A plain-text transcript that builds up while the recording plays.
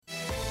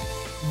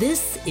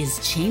This is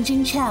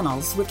Changing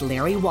Channels with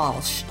Larry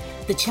Walsh,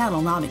 the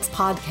Channelnomics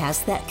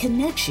podcast that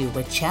connects you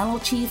with channel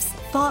chiefs,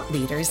 thought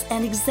leaders,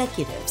 and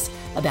executives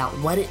about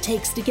what it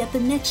takes to get the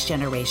next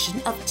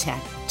generation of tech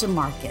to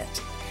market.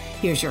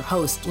 Here's your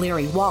host,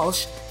 Larry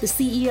Walsh, the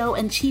CEO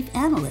and Chief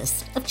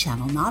Analyst of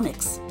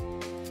Channelnomics.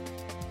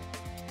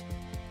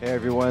 Hey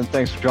everyone,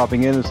 thanks for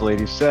dropping in. As the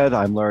lady said,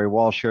 I'm Larry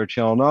Walsh here at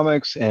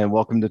Channelnomics, and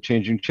welcome to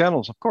Changing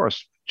Channels, of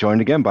course,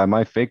 joined again by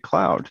my fake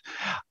cloud.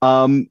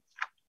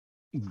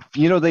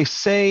 They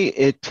say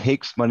it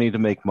takes money to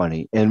make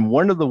money. And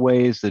one of the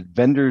ways that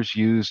vendors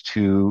use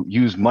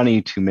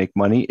money to make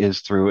money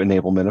is through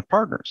enablement of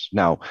partners.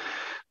 Now,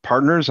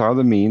 partners are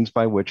the means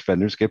by which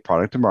vendors get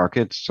product to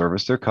market,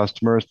 service their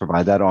customers,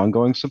 provide that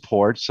ongoing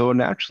support. So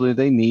naturally,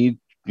 they need,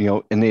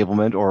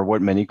 enablement, or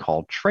what many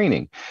call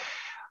training.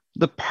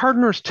 The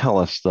partners tell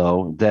us,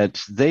 though,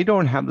 that they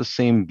don't have the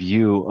same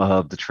view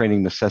of the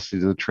training necessity,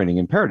 the training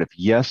imperative.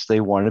 Yes, they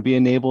want to be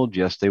enabled.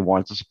 Yes, they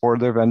want the support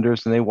of their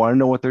vendors, and they want to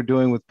know what they're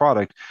doing with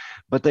product.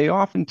 But they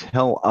often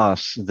tell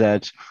us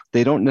that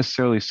they don't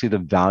necessarily see the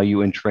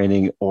value in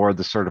training or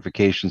the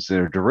certifications that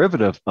are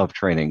derivative of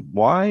training.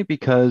 Why?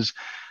 Because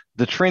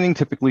the training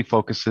typically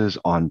focuses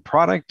on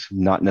product,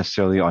 not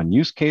necessarily on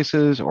use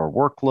cases or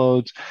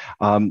workloads.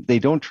 They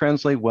don't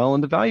translate well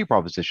into value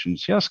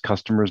propositions. Yes,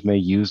 customers may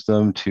use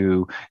them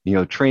to,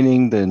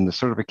 training, then the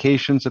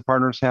certifications that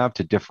partners have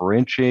to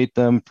differentiate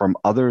them from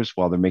others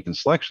while they're making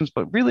selections.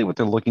 But really what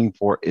they're looking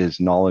for is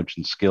knowledge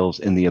and skills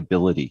and the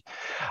ability.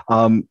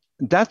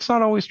 That's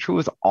not always true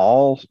with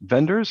all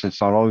vendors. It's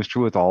not always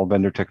true with all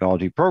vendor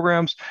technology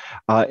programs.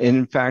 And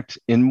in fact,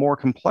 in more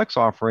complex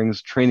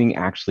offerings, training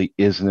actually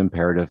is an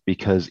imperative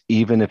because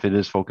even if it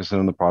is focusing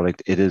on the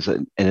product, it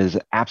is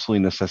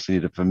absolutely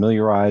necessity to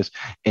familiarize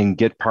and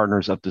get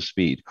partners up to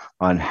speed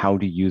on how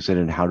to use it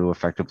and how to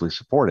effectively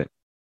support it.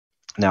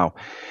 Now,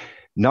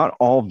 not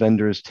all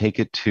vendors take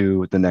it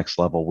to the next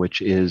level, which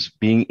is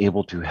being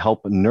able to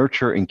help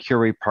nurture and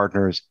curate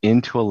partners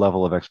into a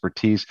level of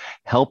expertise,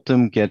 help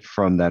them get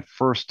from that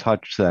first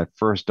touch to that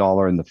first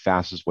dollar in the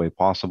fastest way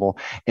possible,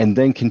 and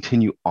then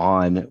continue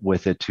on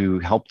with it to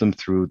help them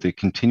through the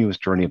continuous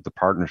journey of the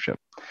partnership.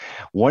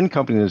 One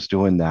company that's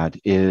doing that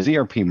is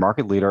ERP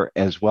market leader,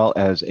 as well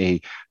as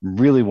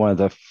one of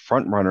the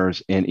front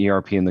runners in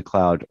ERP in the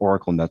cloud,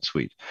 Oracle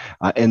NetSuite.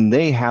 And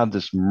they have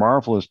this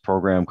marvelous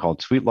program called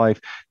SuiteLife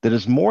that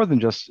is more than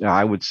just,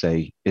 I would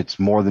say, it's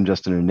more than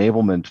just an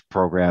enablement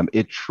program.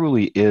 It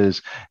truly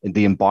is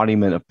the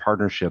embodiment of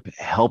partnership,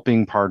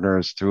 helping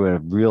partners through a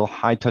real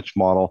high touch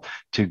model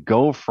to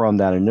go from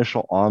that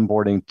initial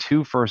onboarding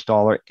to first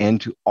dollar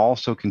and to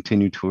also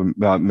continue to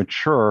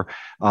mature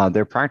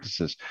their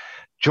practices.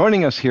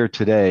 Joining us here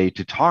today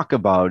to talk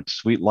about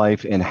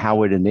SuiteLife and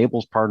how it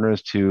enables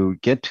partners to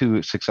get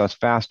to success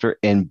faster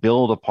and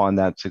build upon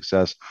that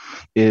success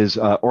is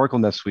Oracle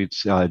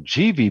NetSuite's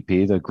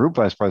GVP, the Group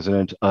Vice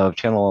President of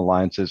Channel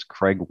Alliances,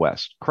 Craig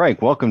West. Craig,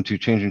 welcome to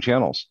Changing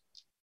Channels.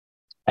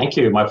 Thank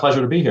you. My pleasure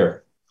to be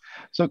here.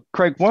 So,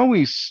 Craig, why don't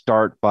we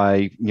start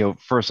by,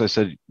 first I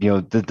said,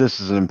 that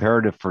this is an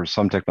imperative for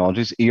some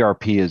technologies.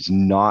 ERP is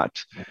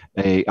not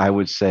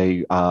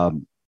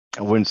I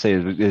wouldn't say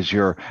it is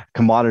your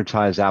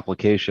commoditized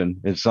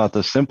application. It's not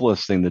the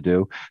simplest thing to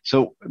do.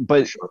 So,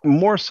 but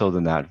more so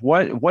than that,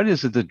 what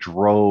is it that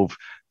drove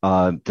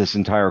this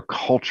entire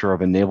culture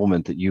of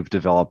enablement that you've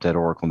developed at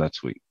Oracle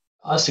NetSuite?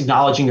 Us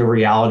acknowledging the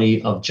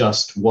reality of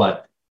just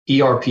what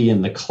ERP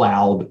in the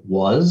cloud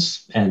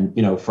was. And,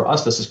 for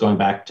us, this is going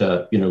back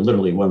to,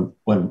 literally when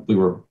we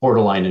were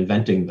borderline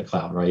inventing the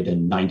cloud, right?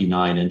 In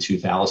 99 and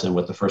 2000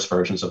 with the first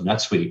versions of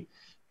NetSuite.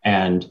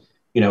 And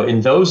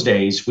in those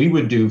days, we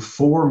would do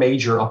 4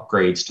 major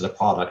upgrades to the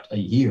product a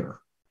year.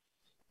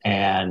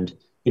 And,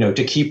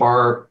 to keep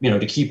our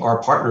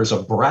partners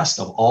abreast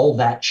of all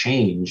that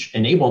change,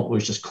 enablement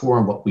was just core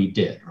in what we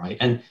did, right?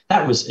 And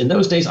that was, in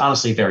those days,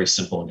 honestly, very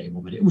simple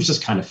enablement. It was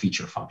just kind of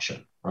feature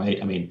function,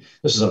 right? I mean,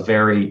 this is a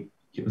very,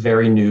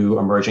 very new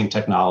emerging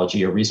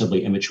technology, a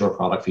reasonably immature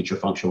product feature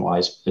function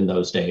wise in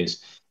those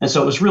days. And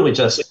so it was really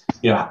just,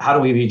 how do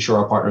we make sure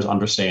our partners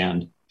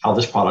understand how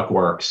this product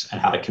works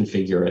and how to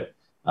configure it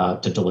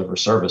to deliver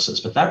services.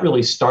 But that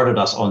really started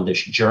us on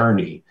this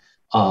journey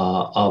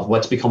of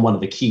what's become one of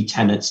the key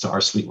tenets to our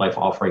SuiteLife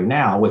offering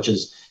now, which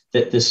is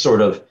that this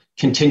sort of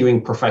continuing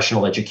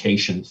professional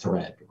education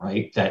thread,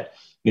 right? That,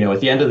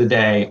 at the end of the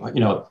day,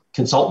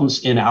 consultants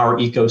in our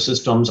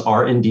ecosystems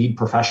are indeed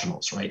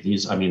professionals, right?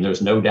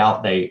 There's no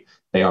doubt they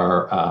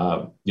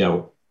are,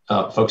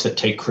 folks that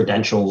take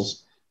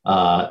credentials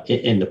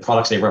in the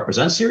products they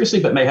represent seriously,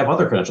 but may have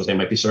other credentials. They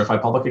might be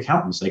certified public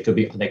accountants. They could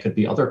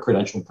be other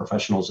credentialed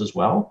professionals as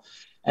well.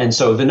 And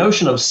so the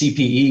notion of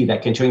CPE,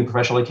 that continuing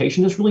professional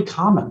education, is really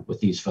common with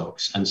these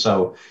folks. And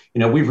so,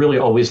 we've really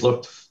always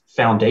looked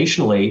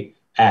foundationally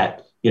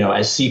at,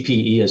 as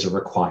CPE as a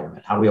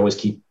requirement, how we always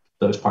keep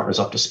those partners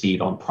up to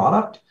speed on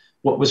product.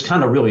 What was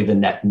kind of really the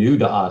net new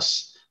to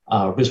us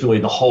was really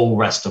the whole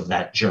rest of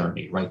that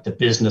journey, right? The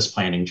business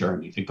planning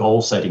journey, the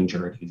goal setting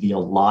journey, the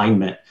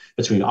alignment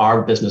between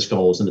our business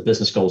goals and the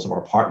business goals of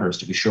our partners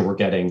to be sure we're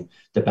getting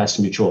the best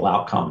mutual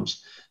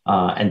outcomes.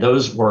 And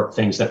those were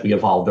things that we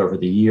evolved over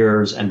the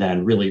years. And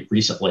then really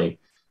recently,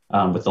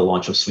 with the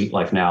launch of Sweet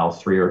Life now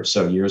 3 or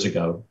so years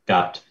ago,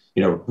 got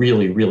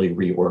really, really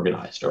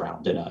reorganized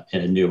around in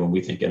a new and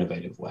we think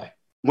innovative way.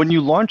 When you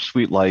launched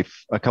Sweet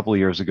Life a couple of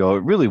years ago,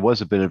 it really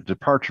was a bit of a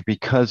departure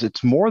because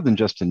it's more than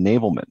just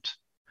enablement.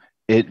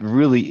 It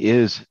really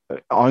is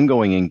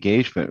ongoing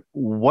engagement.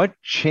 What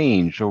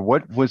changed, or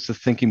what was the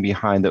thinking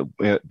behind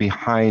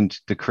behind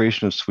the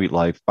creation of Sweet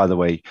Life? By the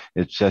way,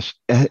 it's just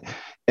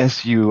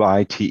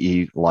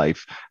SUITE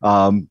life.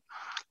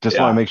 Just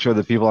want to make sure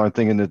that people aren't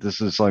thinking that this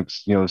is like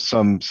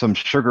some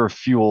sugar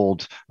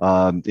fueled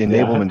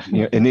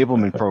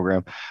enablement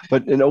program.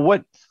 But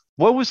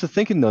what was the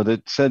thinking, though,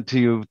 that said to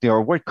you,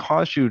 or what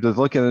caused you to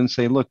look at it and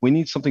say, look, we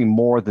need something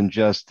more than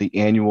just the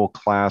annual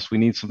class. We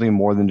need something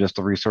more than just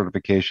a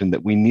recertification,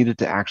 that we needed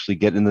to actually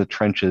get in the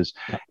trenches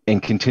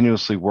and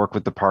continuously work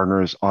with the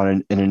partners on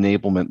an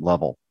enablement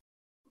level?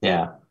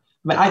 Yeah.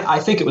 I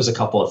think it was a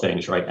couple of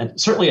things, right?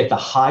 And certainly at the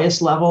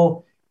highest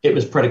level, it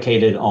was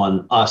predicated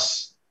on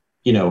us,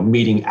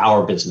 meeting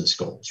our business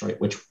goals,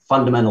 right? Which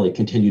fundamentally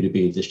continue to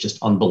be this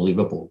just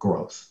unbelievable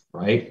growth,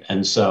 right?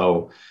 And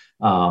so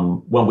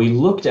when we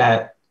looked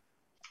at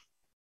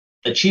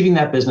achieving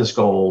that business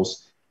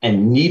goals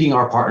and needing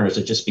our partners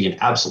to just be an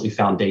absolutely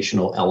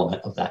foundational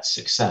element of that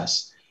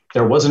success,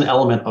 there was an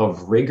element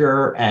of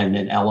rigor and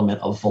an element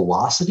of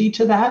velocity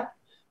to that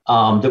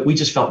that we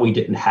just felt we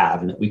didn't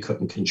have and that we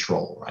couldn't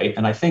control, right?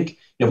 And I think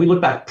if we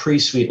look back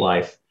pre-Sweet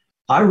Life,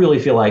 I really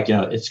feel like,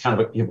 it's kind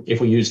of,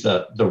 if we use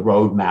the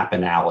roadmap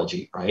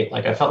analogy, right?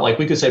 Like I felt like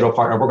we could say to a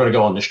partner, we're going to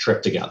go on this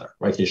trip together,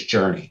 right? This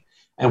journey.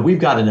 And we've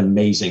got an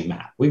amazing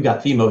map. We've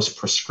got the most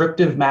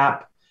prescriptive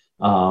map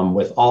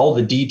with all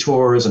the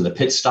detours and the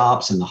pit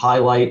stops and the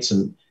highlights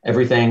and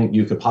everything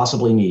you could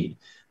possibly need.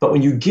 But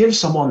when you give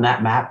someone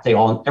that map,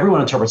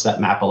 everyone interprets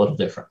that map a little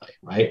differently,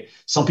 right?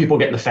 Some people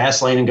get in the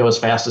fast lane and go as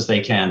fast as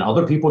they can.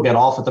 Other people get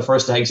off at the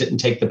first exit and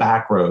take the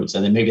back roads,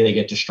 and then maybe they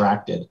get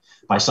distracted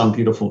by some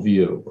beautiful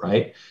view,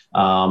 right?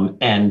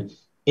 And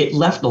it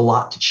left a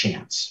lot to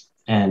chance.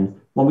 And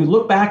when we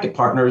look back at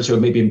partners who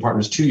have maybe been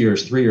partners 2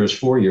 years, 3 years,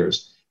 4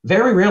 years,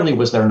 very rarely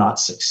was there not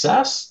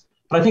success.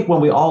 But I think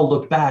when we all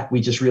look back, we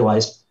just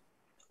realized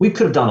we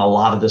could have done a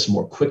lot of this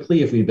more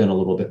quickly if we'd been a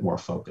little bit more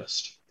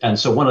focused. And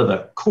so one of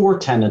the core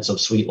tenets of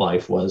Sweet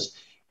Life was,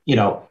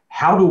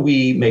 how do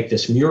we make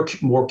this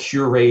more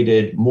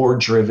curated, more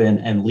driven,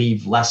 and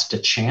leave less to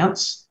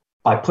chance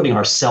by putting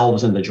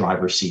ourselves in the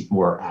driver's seat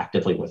more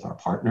actively with our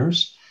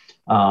partners?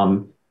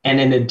 And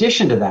in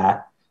addition to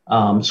that,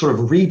 sort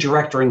of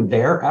redirecting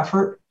their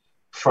effort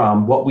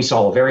from what we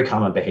saw a very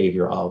common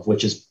behavior of,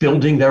 which is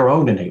building their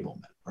own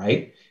enablement,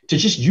 right? To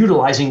just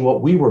utilizing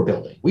what we were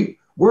building.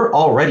 We're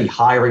already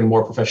hiring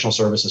more professional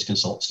services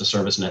consultants to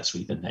service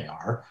NetSuite than they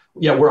are.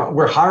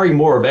 We're hiring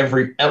more of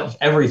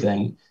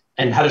everything,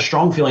 and had a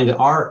strong feeling that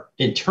our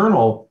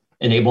internal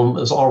enablement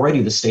was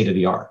already the state of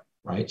the art,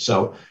 right?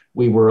 So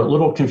we were a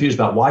little confused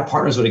about why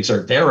partners would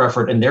exert their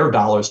effort and their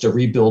dollars to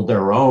rebuild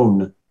their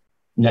own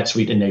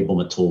NetSuite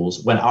enablement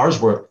tools when ours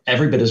were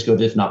every bit as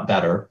good, if not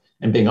better,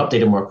 and being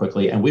updated more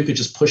quickly. And we could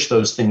just push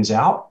those things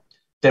out.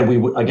 Then we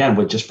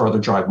would just further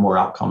drive more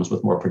outcomes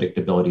with more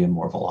predictability and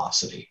more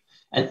velocity.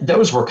 And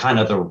those were kind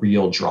of the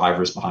real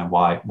drivers behind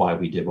why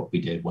we did what we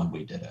did when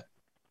we did it.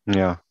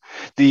 Yeah.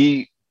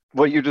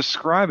 What you're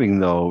describing,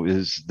 though,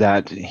 is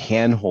that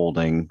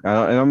hand-holding.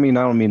 I don't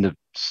mean to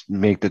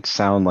make that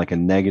sound like a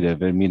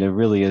negative. I mean, it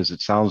really is.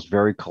 It sounds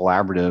very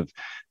collaborative,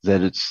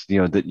 that it's,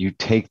 that you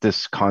take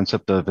this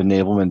concept of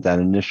enablement, that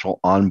initial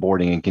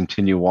onboarding, and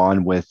continue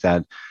on with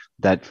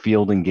that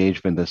field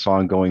engagement, this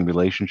ongoing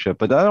relationship.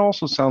 But that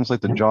also sounds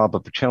like the job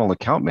of the channel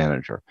account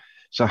manager.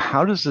 So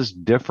how does this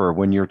differ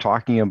when you're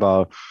talking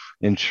about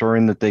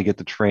ensuring that they get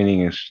the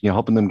training,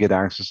 helping them get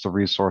access to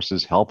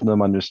resources, helping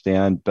them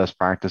understand best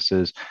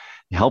practices,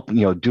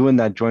 doing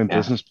that joint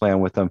business plan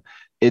with them?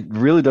 It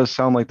really does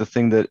sound like the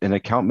thing that an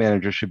account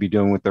manager should be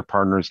doing with their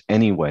partners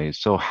anyway.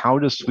 So how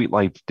does Sweet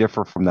Life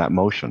differ from that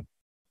motion?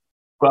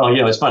 Well,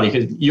 it's funny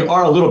because you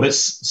are a little bit,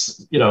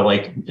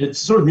 like it's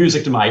sort of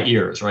music to my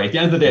ears, right? At the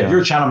end of the day, if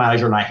you're a channel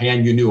manager and I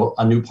hand you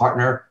a new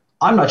partner,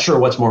 I'm not sure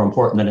what's more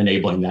important than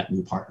enabling that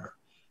new partner.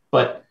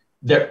 But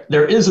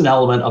there is an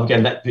element of,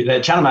 again,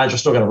 that channel manager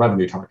still got a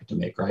revenue target to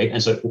make, right?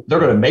 And so they're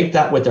going to make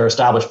that with their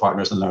established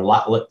partners, and they're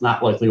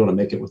not likely going to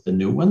make it with the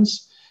new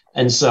ones.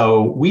 And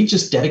so we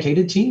just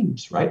dedicated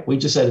teams, right? We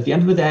just said at the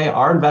end of the day,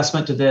 our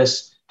investment to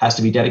this has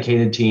to be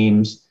dedicated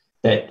teams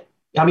that,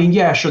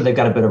 sure, they've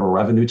got a bit of a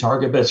revenue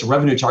target, but it's a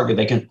revenue target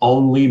they can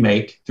only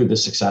make through the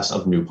success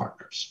of new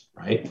partners,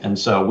 right? And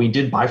so we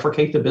did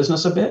bifurcate the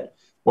business a bit,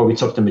 where we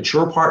took the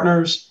mature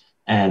partners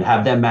and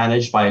have them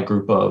managed by a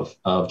group of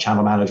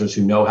channel managers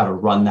who know how to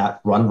run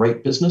that run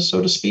rate business, so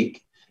to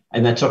speak.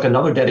 And then took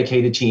another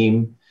dedicated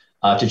team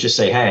to just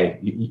say, hey,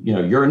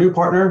 you're a new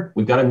partner.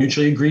 We've got a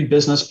mutually agreed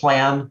business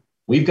plan.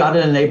 We've got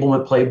an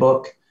enablement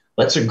playbook.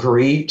 let's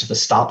agree to the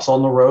stops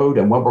on the road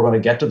and when we're going to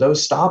get to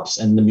those stops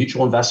and the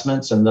mutual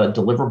investments and the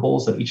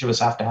deliverables that each of us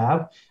have to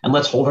have. And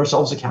let's hold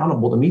ourselves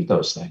accountable to meet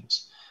those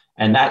things.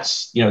 And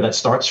that's, that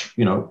starts,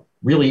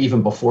 really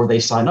even before they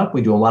sign up.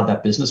 We do a lot of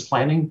that business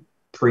planning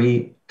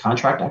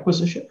pre-contract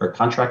acquisition or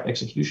contract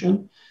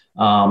execution.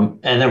 And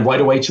then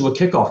right away to a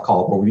kickoff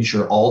call where we be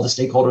sure all the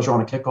stakeholders are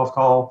on a kickoff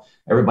call.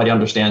 Everybody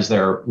understands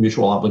their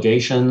mutual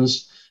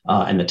obligations.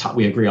 And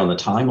we agree on the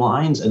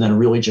timelines, and then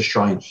really just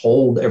try and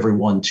hold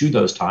everyone to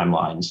those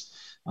timelines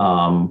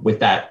with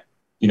that,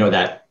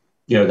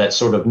 that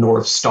sort of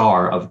North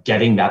Star of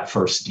getting that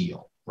first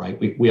deal, right?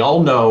 We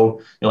all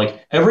know,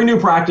 like every new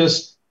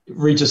practice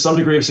reaches some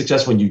degree of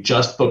success when you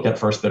just book that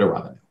first bit of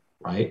revenue,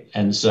 right?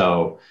 And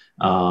so,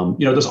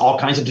 there's all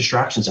kinds of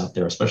distractions out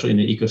there, especially in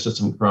an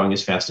ecosystem growing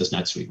as fast as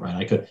NetSuite,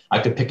 right? I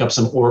could pick up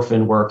some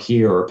orphan work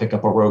here or pick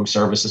up a rogue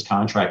services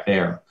contract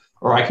there.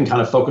 Or I can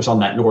kind of focus on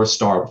that North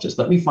Star, which is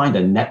let me find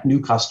a net new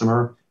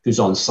customer who's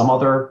on some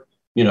other,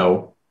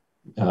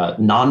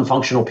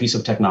 non-functional piece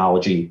of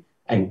technology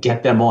and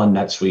get them on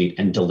NetSuite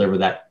and deliver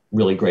that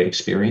really great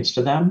experience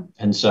to them.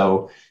 And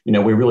so, we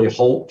really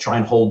try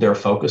and hold their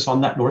focus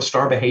on that North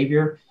Star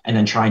behavior and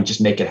then try and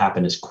just make it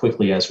happen as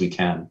quickly as we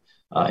can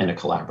in a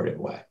collaborative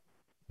way.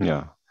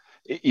 Yeah.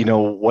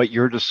 What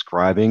you're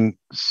describing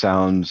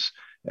sounds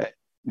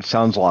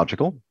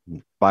logical.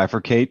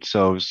 Bifurcate,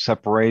 so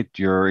separate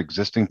your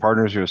existing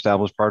partners, your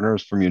established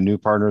partners from your new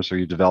partners or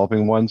your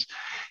developing ones,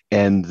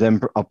 and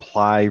then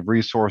apply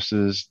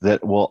resources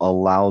that will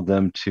allow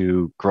them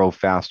to grow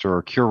faster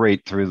or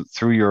curate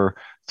through your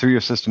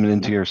system and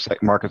into your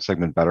market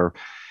segment better.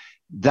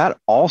 That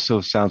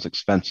also sounds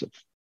expensive.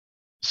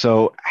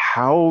 So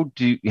how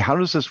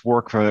does this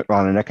work on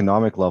an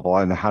economic level,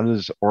 and how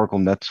does Oracle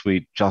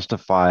NetSuite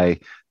justify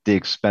the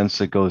expense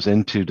that goes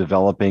into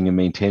developing and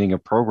maintaining a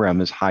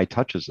program as high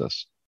touch as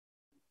this?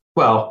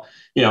 Well,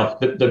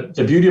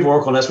 the beauty of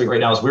Oracle NetSuite right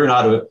now is we're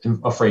not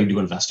afraid to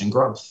invest in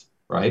growth,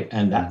 right?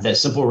 And that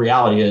simple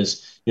reality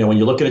is, when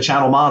you look at a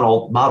channel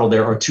model,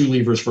 there are two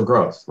levers for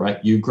growth, right?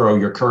 You grow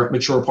your current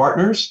mature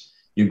partners,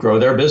 you grow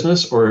their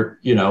business, or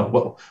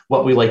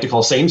what we like to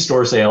call same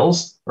store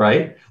sales,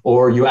 right?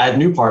 Or you add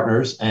new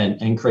partners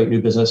and create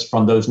new business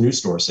from those new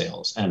store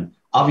sales. And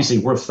obviously,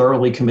 we're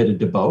thoroughly committed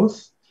to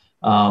both.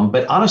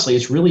 But honestly,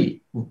 it's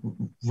really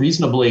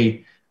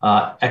reasonably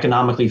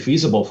economically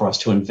feasible for us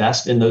to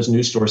invest in those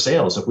new store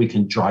sales if we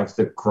can drive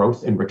the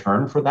growth in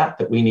return for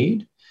that we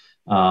need.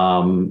 That's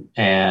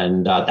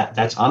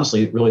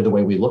honestly really the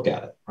way we look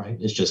at it, right?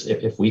 It's just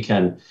if we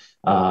can,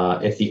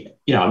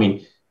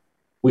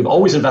 we've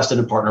always invested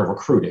in partner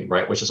recruiting,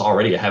 right? Which is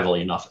already a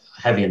heavy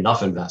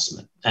enough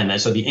investment. And then,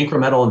 so the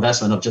incremental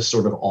investment of just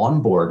sort of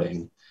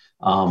onboarding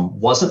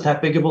wasn't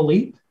that big of a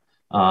leap.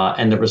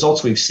 And the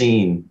results we've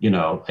seen, in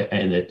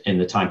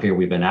the time period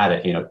we've been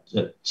at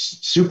it,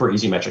 super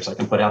easy metrics I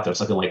can put out there. It's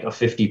something like a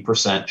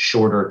 50%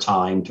 shorter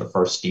time to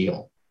first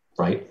deal,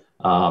 right?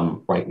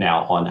 Right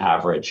now on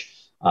average,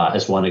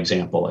 as one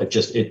example.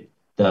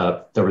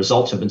 The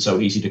results have been so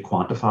easy to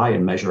quantify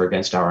and measure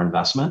against our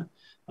investment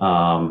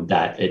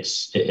that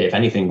if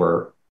anything,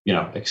 we're,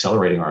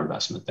 accelerating our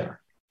investment there.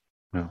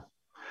 Yeah.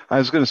 I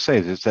was going to say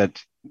is that,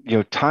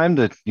 time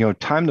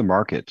to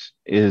market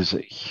is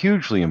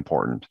hugely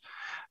important.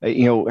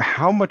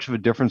 How much of a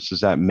difference does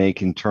that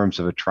make in terms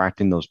of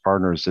attracting those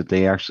partners that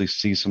they actually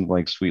see something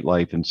like Suite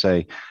Life and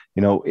say,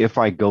 if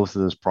I go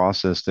through this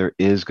process, there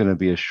is going to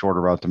be a shorter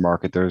route to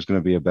market. There's going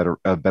to be a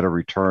better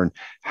return.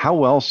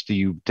 How else do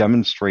you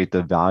demonstrate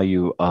the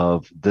value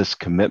of this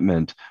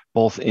commitment,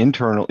 both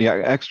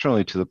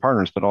externally to the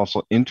partners, but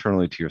also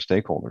internally to your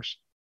stakeholders?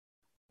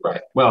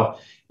 Right. Well,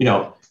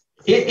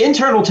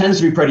 internal tends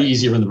to be pretty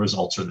easy when the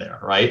results are there,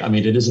 right? I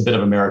mean, it is a bit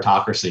of a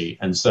meritocracy.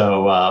 And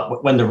so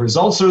when the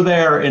results are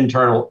there,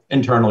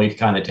 internally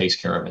kind of takes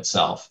care of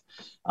itself.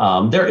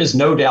 There is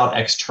no doubt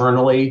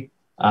externally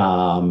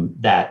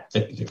that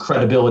the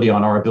credibility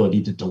on our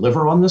ability to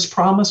deliver on this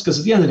promise, because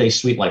at the end of the day,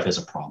 Suite Life is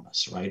a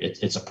promise, right?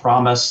 It's a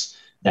promise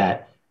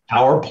that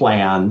our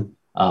plan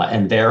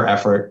and their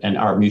effort and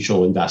our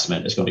mutual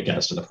investment is going to get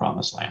us to the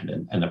promised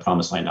land. And the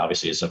promised land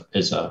obviously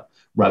is a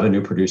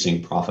revenue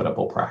producing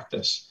profitable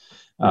practice.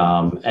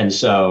 And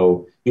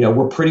so,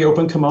 we're pretty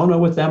open kimono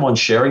with them on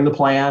sharing the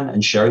plan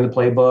and sharing the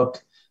playbook.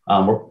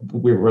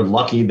 We're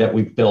lucky that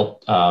we've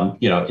built,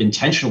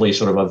 intentionally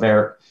sort of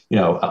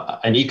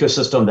an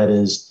ecosystem that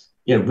is,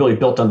 really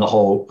built on the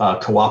whole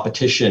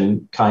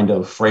co-opetition kind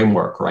of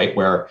framework, right?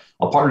 Where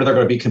a partner they're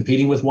going to be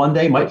competing with one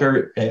day might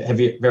very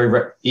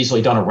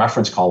easily done a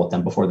reference call with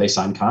them before they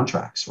sign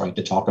contracts, right?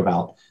 To talk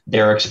about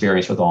their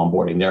experience with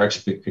onboarding, their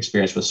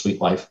experience with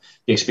Suite Life,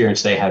 the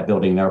experience they had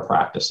building their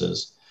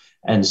practices.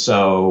 And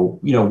so,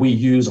 we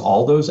use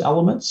all those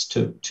elements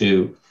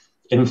to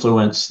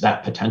influence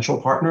that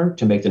potential partner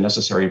to make the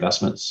necessary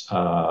investments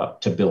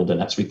to build a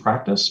NetSuite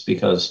practice.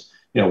 Because,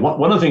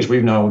 one of the things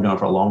we've known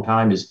for a long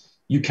time is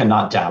you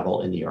cannot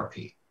dabble in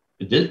ERP.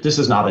 This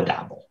is not a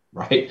dabble,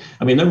 right?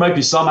 I mean, there might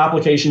be some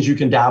applications you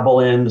can dabble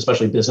in,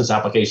 especially business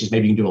applications.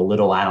 Maybe you can do a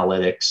little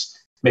analytics.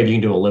 Maybe you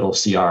can do a little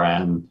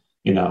CRM.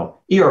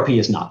 ERP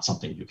is not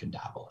something you can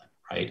dabble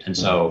in, right? And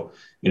so,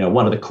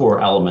 one of the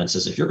core elements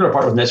is if you're going to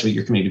partner with NetSuite,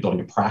 you're committing to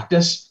building a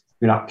practice.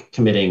 You're not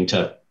committing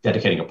to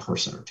dedicating a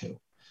person or two.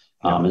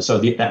 And so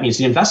that means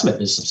the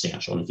investment is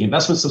substantial. And if the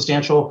investment is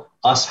substantial,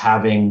 us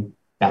having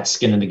that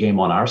skin in the game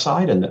on our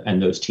side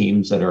and those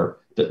teams that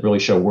really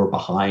show we're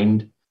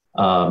behind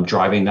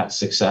driving that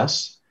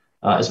success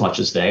as much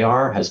as they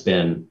are has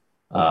been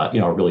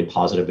a really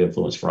positive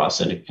influence for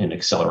us in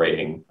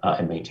accelerating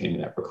and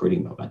maintaining that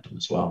recruiting momentum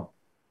as well.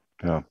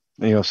 Yeah.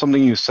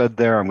 Something you said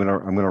there, I'm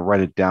gonna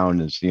write it down,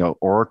 is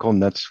Oracle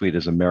NetSuite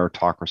is a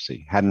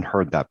meritocracy. Hadn't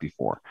heard that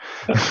before.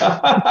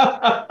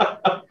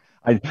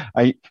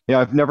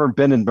 I've never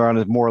been around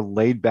a more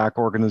laid back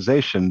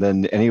organization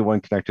than anyone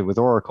connected with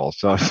Oracle.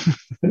 So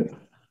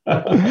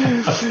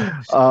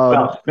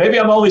well, maybe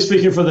I'm only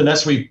speaking for the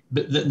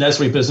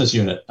NetSuite business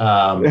unit.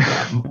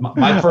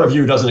 My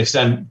purview doesn't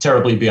extend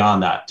terribly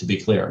beyond that, to be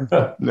clear.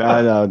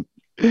 No,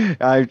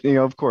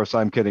 of course,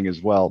 I'm kidding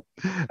as well.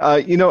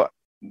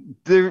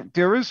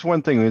 There is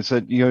one thing is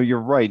that you're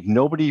right.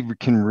 Nobody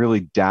can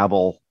really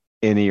dabble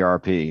in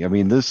ERP. I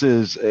mean, this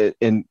is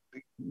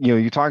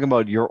you talk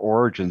about your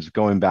origins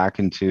going back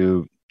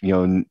into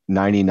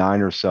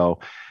 99 or so.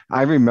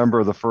 I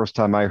remember the first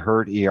time I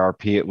heard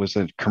ERP, it was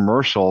a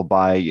commercial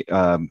by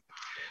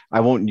I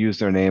won't use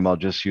their name, I'll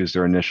just use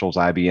their initials,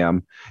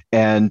 IBM.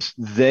 And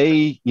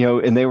they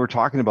were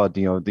talking about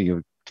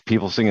the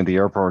people sitting at the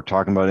airport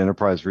talking about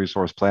enterprise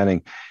resource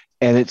planning.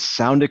 And it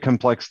sounded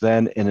complex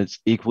then, and it's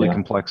equally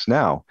complex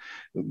now.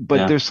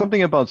 But there's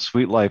something about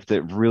SuiteLife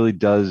that really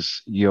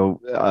does,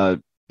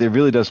 it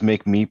really does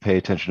make me pay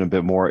attention a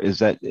bit more, is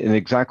that, and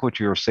exactly what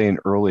you were saying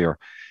earlier,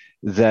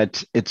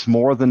 that it's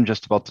more than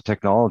just about the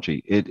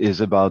technology. It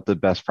is about the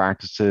best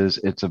practices.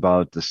 It's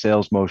about the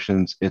sales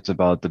motions. It's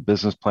about the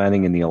business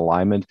planning and the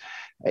alignment.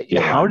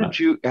 How did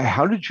you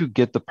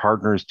get the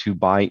partners to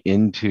buy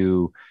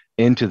into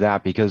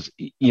that? Because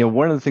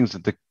one of the things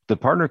that the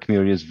partner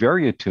community is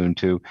very attuned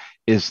to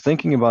is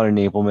thinking about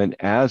enablement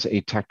as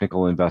a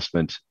technical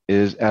investment,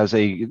 is as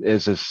a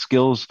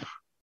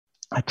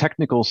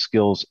technical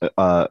skills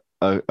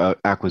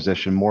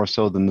acquisition more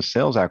so than the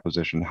sales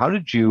acquisition. How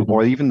did you,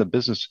 or even the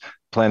business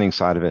planning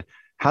side of it,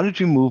 how did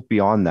you move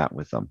beyond that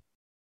with them?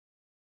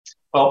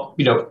 Well,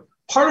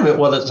 part of it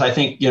was, I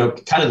think,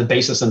 kind of the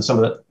basis in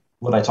some of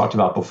what I talked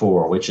about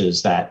before, which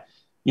is that,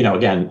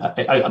 again,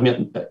 I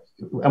mean,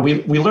 and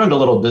we learned a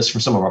little of this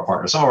from some of our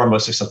partners. Some of our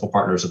most successful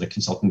partners are the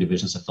consulting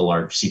divisions at the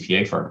large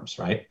CPA firms,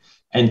 right?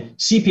 And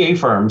CPA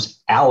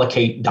firms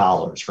allocate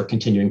dollars for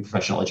continuing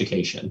professional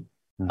education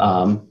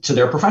to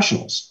their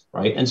professionals,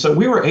 right? And so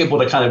we were able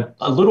to kind of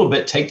a little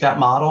bit take that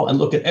model and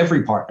look at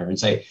every partner and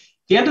say, at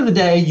the end of the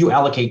day, you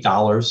allocate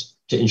dollars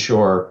to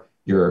ensure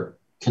your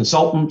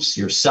consultants,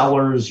 your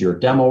sellers, your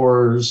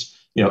demoers,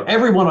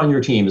 everyone on your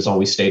team is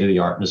always state of the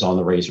art and is on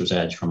the razor's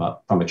edge from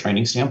a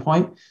training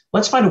standpoint.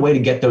 Let's find a way to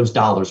get those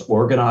dollars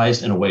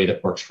organized in a way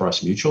that works for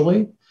us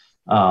mutually.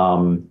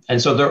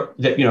 And so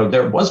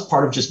there was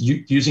part of just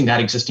using that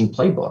existing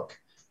playbook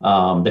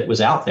that was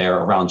out there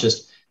around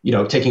just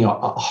taking a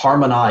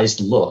harmonized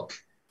look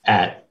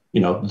at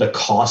the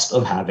cost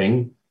of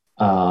having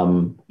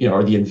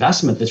or the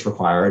investment that's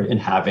required in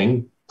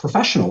having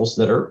professionals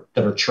that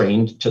are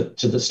trained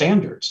to the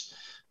standards.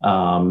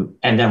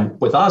 And then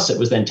with us, it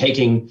was then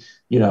taking,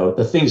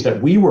 the things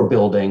that we were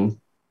building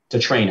to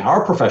train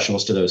our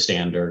professionals to those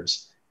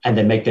standards and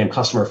then make them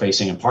customer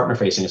facing and partner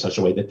facing in such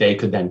a way that they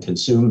could then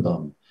consume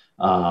them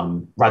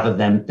rather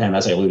than,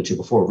 as I alluded to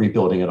before,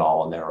 rebuilding it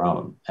all on their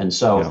own. And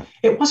so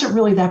it wasn't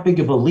really that big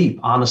of a leap,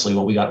 honestly,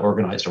 when we got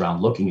organized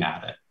around looking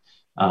at it.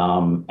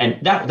 And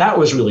that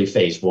was really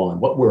phase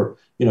one. What we're,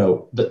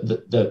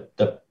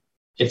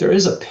 if there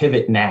is a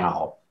pivot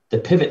now, the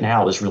pivot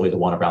now is really the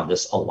one around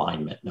this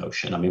alignment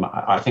notion. I mean,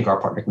 I think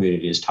our partner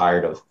community is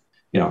tired of,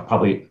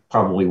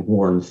 probably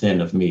worn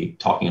thin of me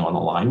talking on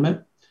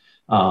alignment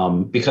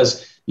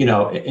because,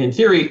 in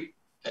theory,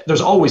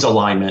 there's always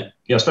alignment,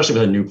 especially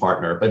with a new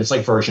partner, but it's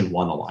like version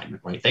 1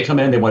 alignment, right? They come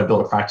in, they want to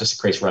build a practice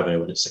that creates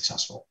revenue and it's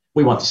successful.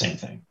 We want the same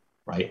thing,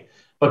 right?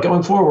 But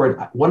going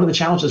forward, one of the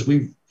challenges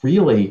we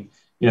really,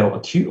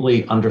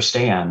 acutely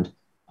understand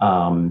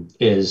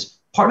is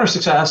partner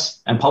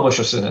success and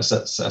publisher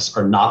success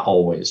are not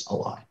always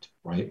aligned,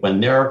 right?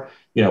 When they're,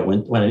 when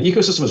an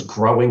ecosystem is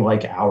growing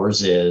like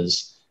ours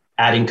is,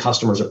 adding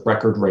customers at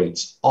record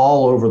rates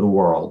all over the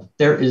world,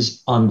 there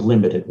is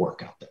unlimited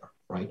work out there,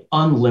 right?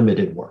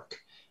 Unlimited work.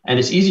 And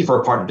it's easy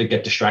for a partner to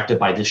get distracted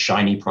by this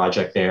shiny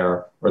project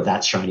there or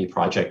that shiny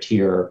project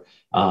here,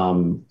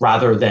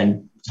 rather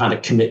than kind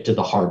of commit to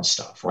the hard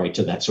stuff, right?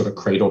 To that sort of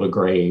cradle to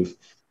grave,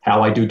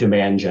 how I do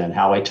demand gen,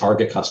 how I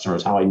target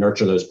customers, how I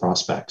nurture those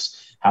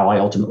prospects, how I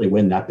ultimately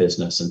win that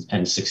business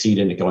and succeed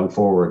in it going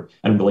forward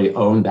and really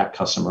own that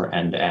customer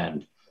end to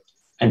end.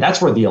 And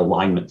that's where the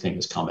alignment thing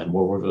has come in,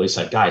 where we've really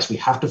said, guys, we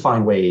have to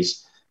find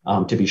ways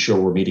to be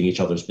sure we're meeting each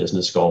other's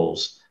business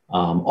goals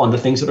on the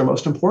things that are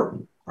most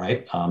important,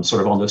 right?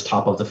 Sort of on those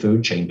top of the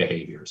food chain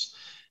behaviors.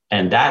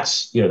 And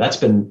that's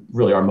been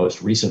really our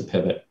most recent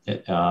pivot.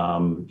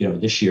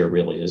 This year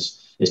really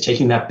is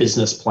taking that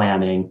business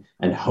planning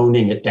and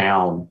honing it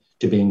down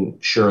to being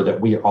sure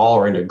that we all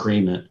are in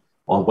agreement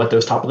on what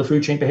those top of the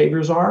food chain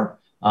behaviors are,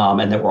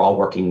 and that we're all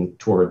working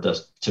toward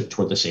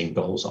the same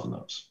goals on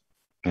those.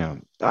 Yeah.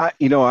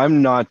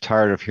 I'm not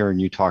tired of hearing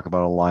you talk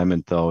about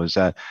alignment, though, is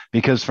that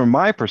because from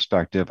my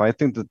perspective, I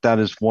think that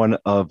is one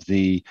of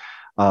the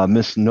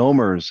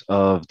misnomers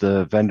of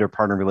the vendor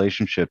partner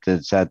relationship,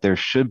 is that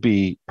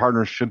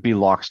partners should be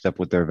lockstep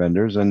with their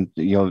vendors, and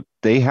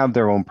they have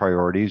their own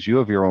priorities, you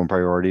have your own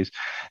priorities.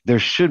 There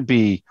should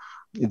be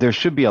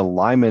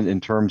alignment in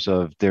terms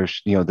of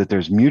that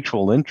there's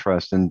mutual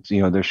interest, and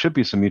there should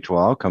be some mutual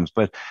outcomes.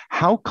 But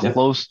how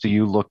close do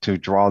you look to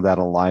draw that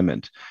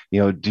alignment?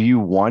 Do you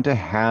want to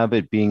have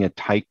it being a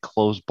tight,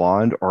 close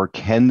bond, or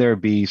can there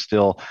be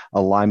still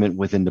alignment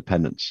with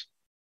independence?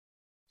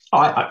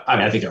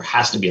 I think there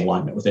has to be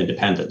alignment with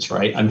independence,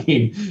 right? I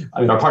mean,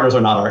 our partners are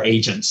not our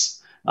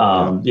agents.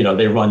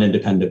 They run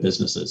independent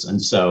businesses,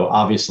 and so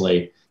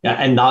obviously,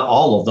 and not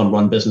all of them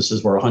run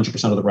businesses where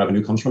 100% of the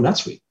revenue comes from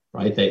NetSuite.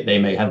 Right? They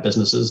may have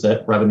businesses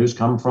that revenues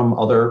come from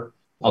other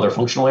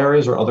functional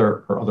areas or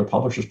other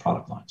publishers'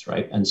 product lines,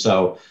 right? And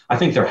so I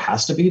think there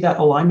has to be that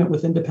alignment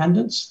with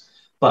independence.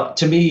 But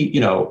to me,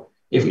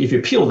 if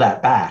you peel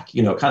that back,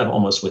 kind of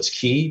almost what's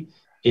key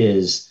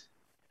is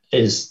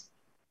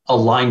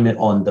alignment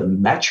on the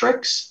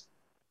metrics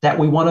that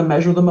we want to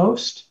measure the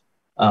most,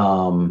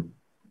 and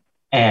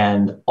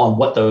on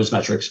what those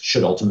metrics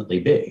should ultimately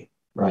be,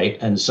 right?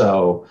 And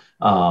so,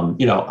 I'm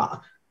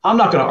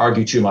not going to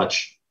argue too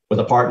much with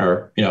a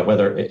partner,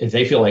 whether if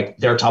they feel like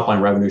their top line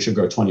revenue should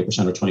grow 20%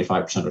 or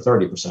 25% or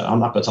 30%, I'm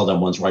not going to tell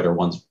them one's right or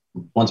one's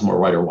more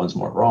right or one's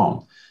more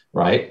wrong,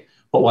 right?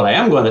 But what I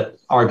am going to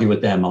argue with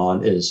them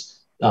on is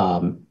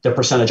the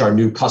percentage our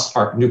new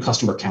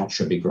customer count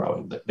should be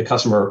growing.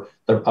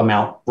 The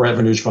amount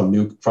revenues from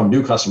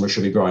new customers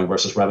should be growing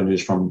versus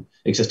revenues from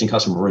existing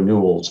customer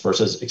renewals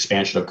versus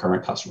expansion of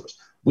current customers.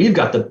 We've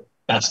got the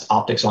best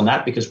optics on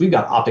that because we've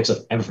got optics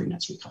of every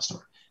NetSuite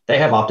customer. They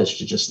have optics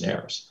to just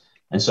theirs.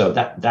 And so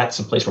that's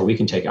a place where we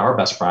can take our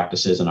best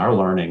practices and our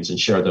learnings and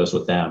share those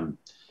with them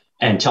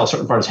and tell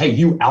certain partners, hey,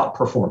 you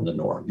outperform the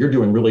norm. You're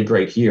doing really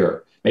great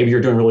here. Maybe you're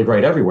doing really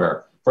great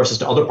everywhere, versus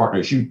to other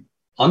partners, you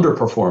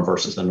underperform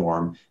versus the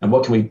norm. And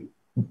what can we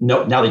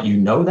know now that you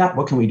know that,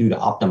 what can we do to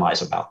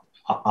optimize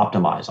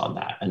on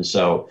that? And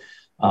so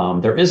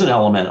there is an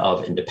element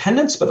of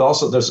independence, but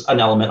also there's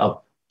an element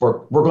of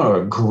we're going to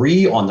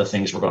agree on the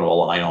things we're going to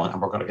align on, and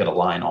we're going to get a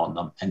line on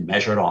them and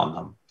measured on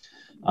them.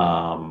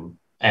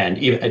 And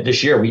even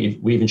this year, we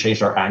even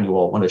changed our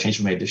annual. One of the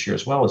changes we made this year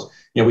as well is,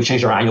 we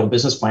changed our annual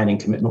business planning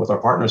commitment with our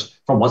partners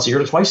from once a year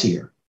to twice a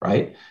year,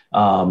 right?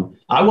 I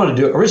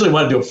originally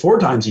wanted to do it 4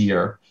 times a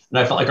year, and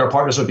I felt like our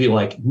partners would be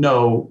like,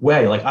 no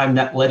way, like I'm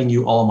not letting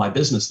you all my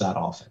business that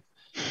often.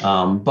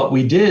 But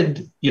we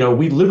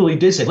literally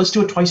did say, let's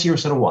do it twice a year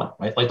instead of 1,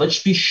 right? Like,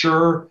 let's be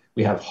sure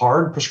we have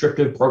hard,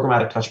 prescriptive,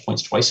 programmatic touch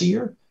points twice a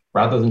year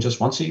rather than just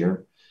once a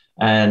year.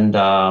 And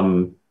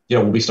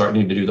we'll be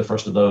starting to do the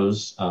first of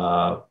those,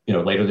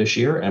 later this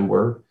year, and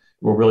we're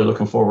really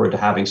looking forward to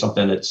having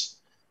something that's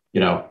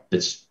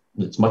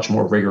much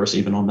more rigorous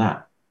even on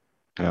that.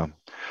 Yeah.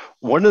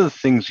 One of the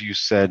things you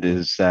said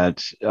is that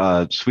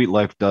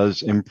SuiteLife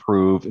does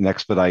improve and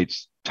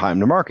expedites time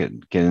to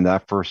market, getting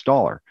that first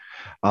dollar.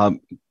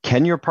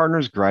 Can your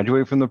partners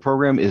graduate from the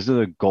program? Is it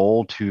a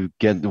goal to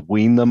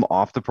wean them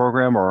off the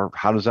program, or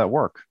how does that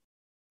work?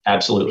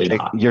 Absolutely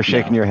not. You're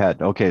shaking your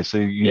head. Okay, so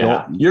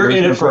you're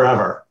in it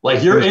forever.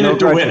 Like you're in it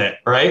to win it,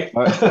 right?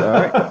 All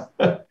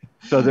right.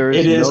 So there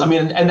is. It is.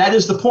 And that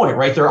is the point,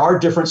 right? There are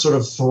different sort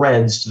of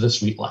threads to the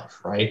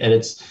SuiteLife, right? And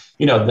it's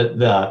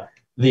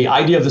the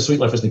idea of the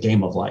SuiteLife is the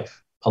game of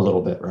life a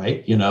little bit,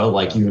 right? You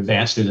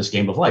advance through this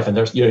game of life, and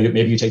there's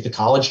maybe you take the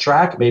college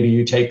track, maybe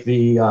you take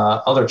the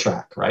other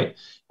track, right?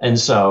 And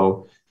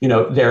so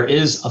there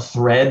is a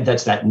thread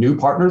that's that new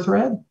partner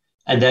thread.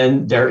 And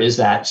then there is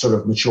that sort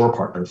of mature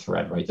partner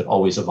thread, right, that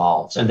always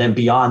evolves. And then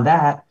beyond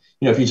that,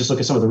 if you just look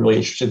at some of the really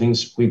interesting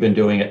things we've been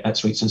doing at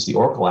NetSuite since the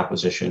Oracle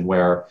acquisition,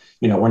 where,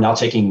 we're now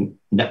taking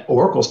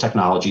Oracle's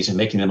technologies and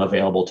making them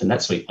available to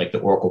NetSuite, like the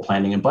Oracle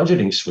Planning and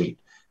Budgeting Suite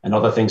and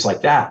other things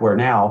like that, where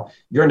now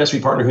you're a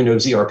NetSuite partner who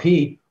knows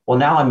ERP. Well,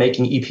 now I'm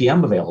making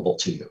EPM available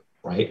to you,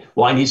 right?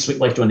 Well, I need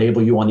SuiteLife to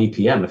enable you on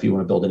EPM if you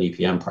want to build an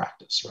EPM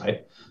practice,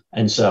 right?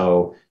 And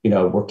so,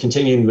 we're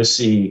continuing to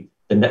see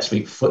the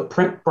NetSuite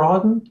footprint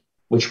broaden,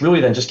 which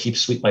really then just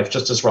keeps SuiteLife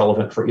just as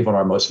relevant for even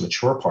our most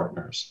mature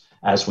partners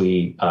as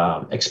we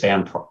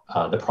expand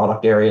the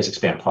product areas,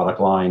 expand product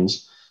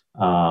lines,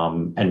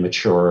 and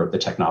mature the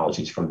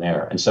technologies from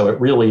there. And so it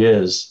really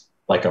is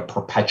like a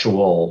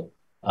perpetual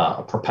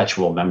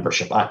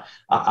membership.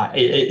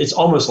 It's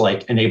almost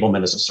like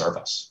enablement as a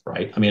service,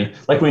 right?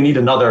 Like we need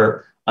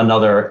another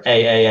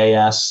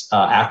AAAS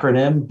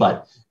acronym,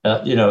 but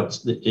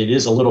it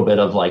is a little bit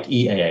of like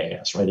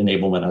EAAS, right?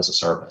 Enablement as a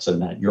service,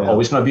 and that you're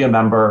always going to be a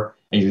member,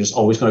 and you're just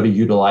always going to be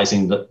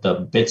utilizing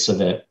the bits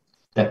of it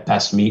that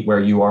best meet where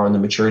you are in the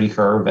maturity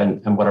curve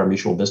and what our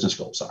mutual business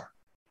goals are.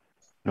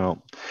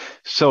 No.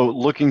 So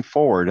looking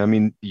forward, I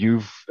mean,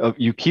 you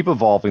keep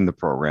evolving the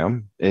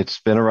program. It's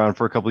been around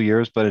for a couple of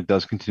years, but it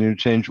does continue to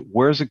change.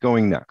 Where is it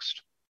going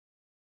next?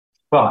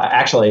 Well,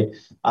 actually,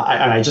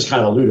 I just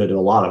kind of alluded to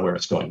a lot of where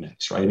it's going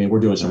next, right? I mean,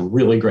 we're doing some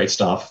really great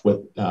stuff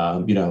with,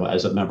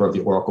 as a member of the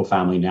Oracle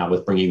family now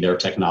with bringing their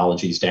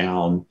technologies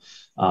down.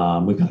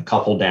 We've got a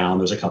couple down.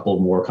 There's a couple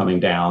more coming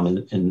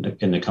down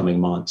in the coming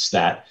months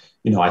that,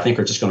 I think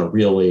are just going to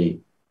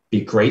really be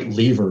great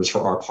levers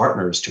for our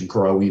partners to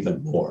grow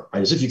even more,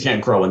 right? As if you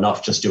can't grow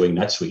enough just doing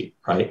NetSuite,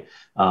 right?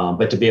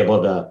 But to be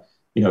able to,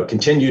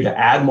 continue to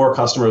add more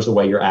customers the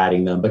way you're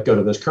adding them, but go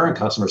to those current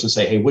customers and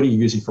say, hey, what are you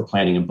using for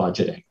planning and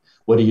budgeting?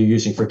 What are you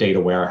using for data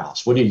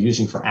warehouse? What are you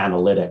using for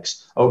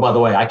analytics? Oh, by the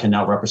way, I can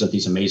now represent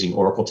these amazing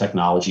Oracle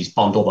technologies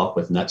bundled up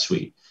with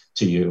NetSuite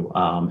to you,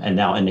 and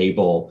now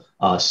enable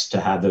us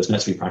to have those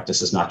NetSuite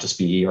practices not just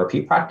be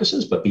ERP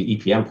practices, but be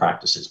EPM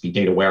practices, be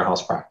data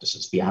warehouse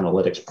practices, be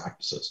analytics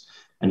practices,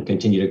 and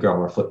continue to grow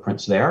our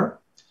footprints there.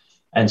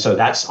 And so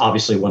that's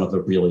obviously one of the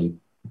really,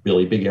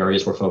 really big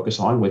areas we're focused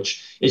on,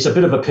 which is a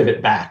bit of a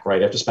pivot back,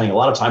 right? After spending a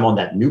lot of time on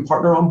that new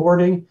partner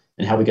onboarding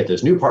and how we get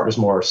those new partners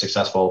more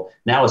successful,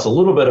 now it's a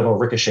little bit of a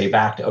ricochet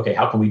back to, okay,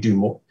 how can we do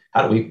more?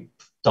 How do we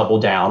double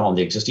down on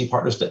the existing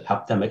partners that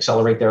help them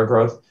accelerate their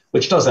growth,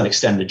 which does then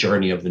extend the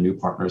journey of the new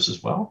partners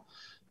as well.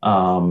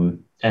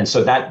 And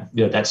so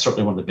that's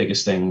certainly one of the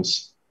biggest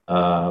things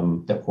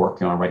that we're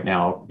working on right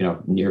now,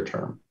 near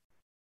term.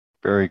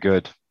 Very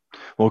good.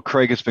 Well,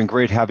 Craig, it's been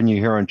great having you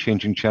here on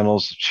Changing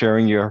Channels,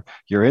 sharing your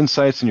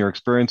insights and your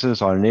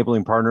experiences on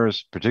enabling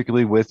partners,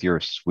 particularly with your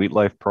Suite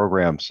Life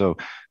program. So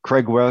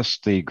Craig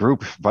West, the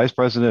Group Vice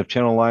President of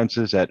Channel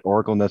Alliances at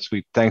Oracle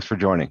NetSuite, thanks for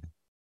joining.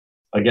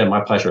 Again,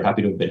 my pleasure.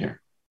 Happy to have been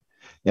here.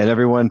 And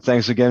everyone,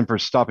 thanks again for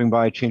stopping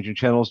by Changing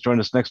Channels. Join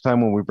us next time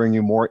when we bring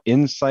you more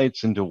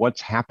insights into what's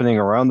happening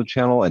around the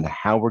channel and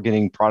how we're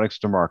getting products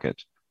to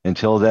market.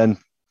 Until then,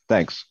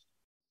 thanks.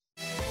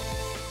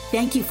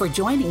 Thank you for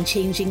joining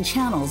Changing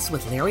Channels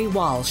with Larry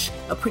Walsh,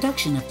 a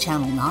production of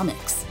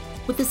Channelnomics,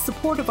 with the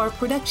support of our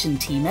production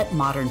team at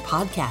Modern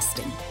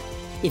Podcasting.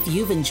 If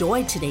you've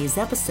enjoyed today's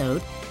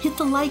episode, hit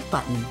the like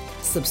button,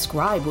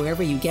 subscribe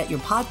wherever you get your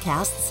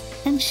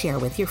podcasts, and share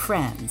with your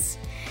friends.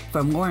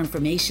 For more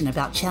information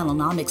about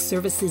Channelnomics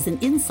services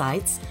and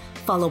insights,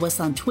 follow us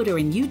on Twitter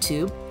and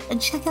YouTube,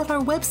 and check out our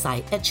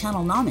website at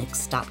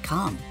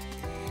channelnomics.com.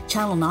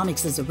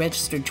 Channelnomics is a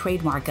registered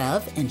trademark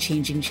of, and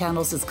Changing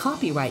Channels is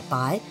copyright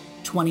by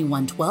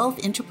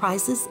 2112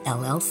 Enterprises,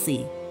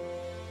 LLC.